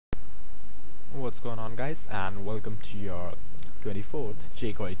What's going on, guys, and welcome to your 24th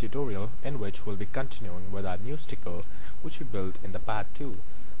jQuery tutorial, in which we'll be continuing with our new sticker which we built in the part 2.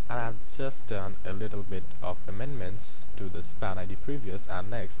 And I've just done a little bit of amendments to the span ID previous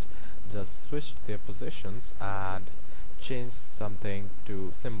and next, just switched their positions and changed something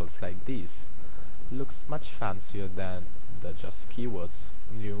to symbols like these. Looks much fancier than the just keywords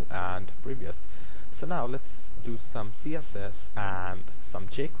new and previous. So now let's do some CSS and some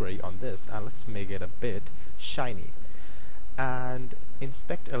jQuery on this, and let's make it a bit shiny. And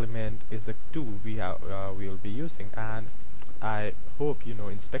inspect element is the tool we will be using, and I hope you know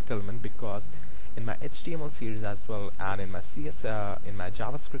inspect element because in my HTML series as well and in my in my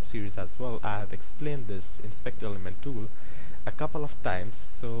JavaScript series as well, I have explained this inspect element tool a couple of times.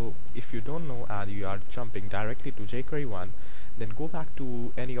 So if you don't know and you are jumping directly to jQuery 1, then go back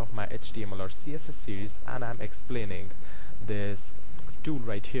to any of my HTML or CSS series, and I'm explaining this tool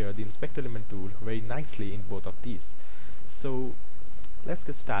right here, the inspect element tool, very nicely in both of these. So let's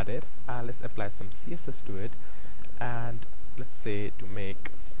get started and let's apply some CSS to it, and let's say to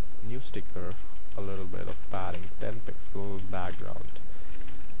make new sticker a little bit of padding, 10 pixel background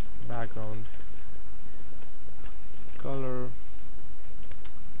color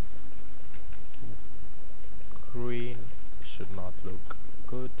green. Should not look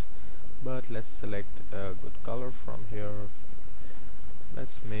good, but let's select a good color from here.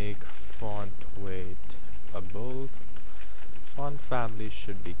 Let's make font weight a bold. Font family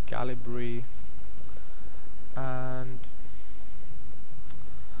should be Calibri, and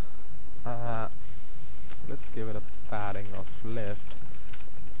let's give it a padding of left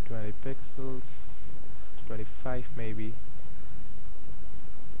 20 pixels, 25 maybe,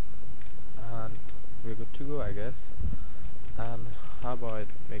 and we're good to go, I guess. And how about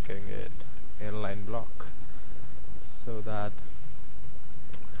making it inline block, so that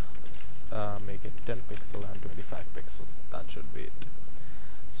let's make it 10 pixel and 25 pixel. That should be it.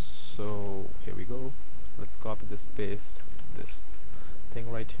 So here we go. Let's copy this, paste this thing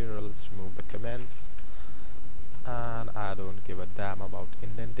right here. Let's remove the comments, and I don't give a damn about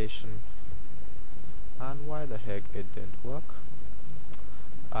indentation. And why the heck it didn't work,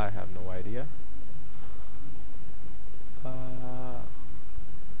 I have no idea.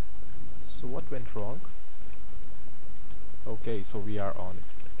 So what went wrong? Okay, so we are on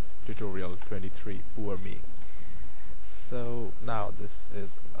tutorial 23, poor me. So now this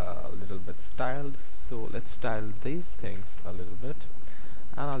is a little bit styled, so let's style these things a little bit,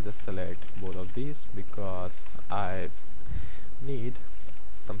 and I'll just select both of these because I need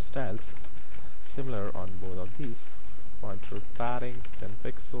some styles similar on both of these. Pointer padding 10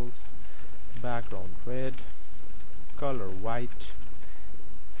 pixels, background red, color white,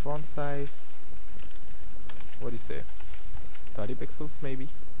 font size, what do you say, 30 pixels maybe,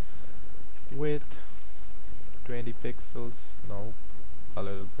 width 20 pixels, no, a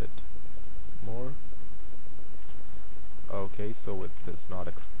little bit more. Okay, so width is not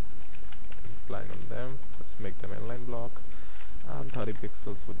applying on them. Let's make them inline block, and 30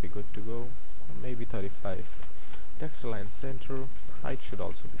 pixels would be good to go, maybe 35. Text align center, height should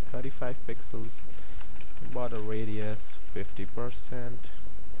also be 35 pixels, border radius 50%,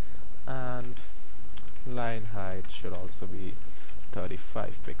 and line height should also be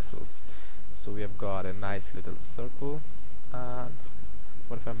 35 pixels. So we have got a nice little circle. And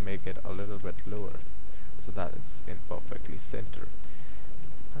what if I make it a little bit lower so that it's in perfectly center,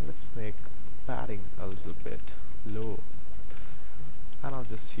 and let's make padding a little bit low, and I'll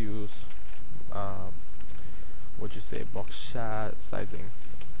just use what you say, box sizing,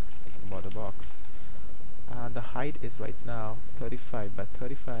 border box, and the height is right now 35 by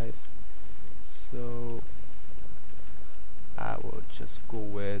 35, so I will just go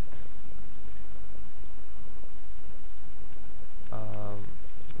with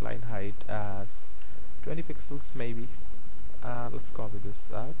line height as 20 pixels maybe, and let's copy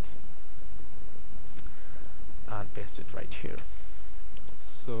this out and paste it right here.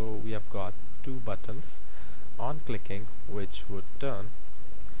 So we have got two buttons on clicking which would turn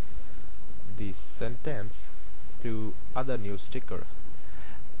the sentence to other new sticker,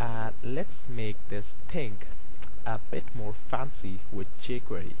 and let's make this thing a bit more fancy with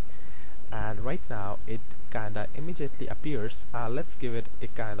jQuery. And right now it kinda immediately appears, let's give it a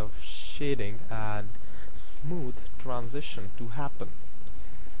kind of shading and smooth transition to happen.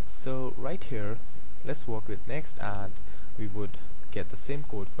 So right here let's work with next, and we would get the same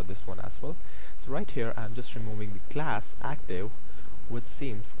code for this one as well. So right here I'm just removing the class active, which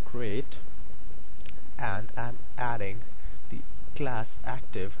seems great, and I'm adding the class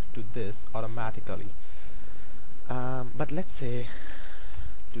active to this automatically. But let's say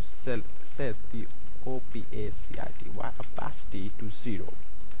to set the opacity to 0.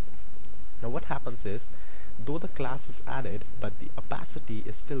 Now what happens is, though the class is added but the opacity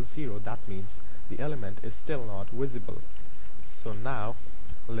is still 0, that means the element is still not visible. So now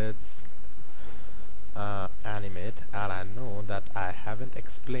let's animate, and I know that I haven't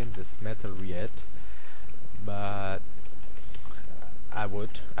explained this method yet, but I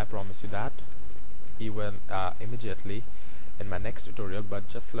promise you that even immediately in my next tutorial. But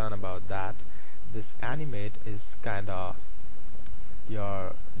just learn about that. This animate is kinda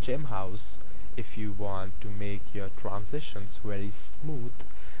your gem house if you want to make your transitions very smooth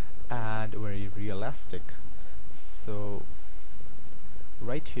and very realistic. So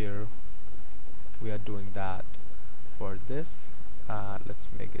right here we are doing that for this. Let's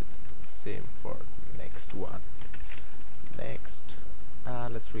make it same for next one. Next,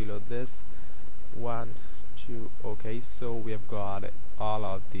 let's reload this. 1, 2. Okay, so we have got all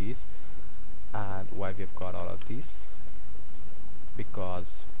of these. And why we have got all of these?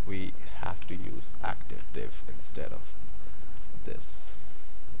 Because we have to use active div instead of this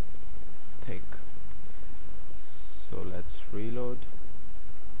thing. So let's reload,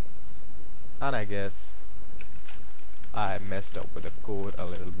 and I guess I messed up with the code a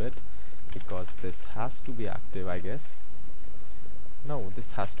little bit, because this has to be active, I guess. No,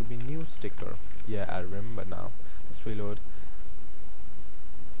 this has to be newsticker. Yeah, I remember now. Let's reload.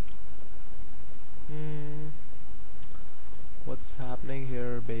 What's happening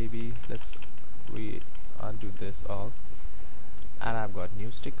here, baby? Let's undo this all, and I've got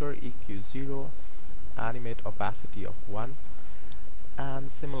newsticker EQ 0, animate opacity of 1,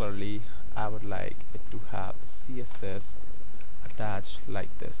 and similarly I would like it to have CSS attached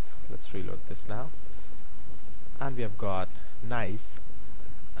like this. Let's reload this now, and we have got nice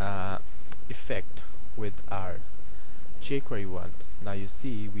effect with our jQuery one. Now you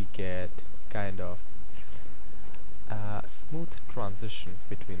see we get kind of smooth transition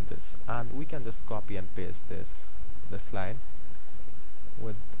between this, and we can just copy and paste this line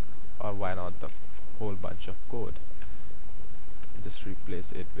with, or why not the whole bunch of code. Just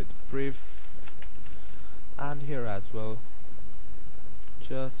replace it with brief, and here as well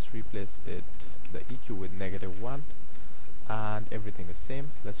just replace it the EQ with -1, and everything is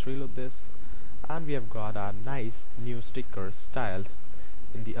same. Let's reload this, and we have got our nice new sticker styled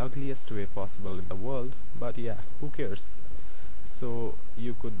in the ugliest way possible in the world, but yeah, who cares? So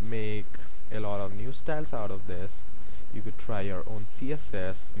you could make a lot of new styles out of this. You could try your own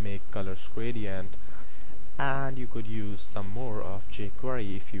CSS, make colors gradient, and you could use some more of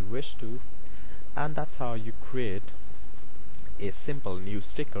jQuery if you wish to, and that's how you create a simple new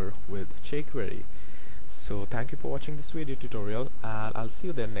sticker with jQuery. So thank you for watching this video tutorial, and I'll see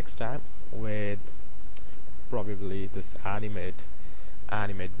you then next time with probably this animate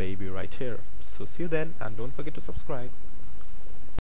baby right here. So see you then, and don't forget to subscribe.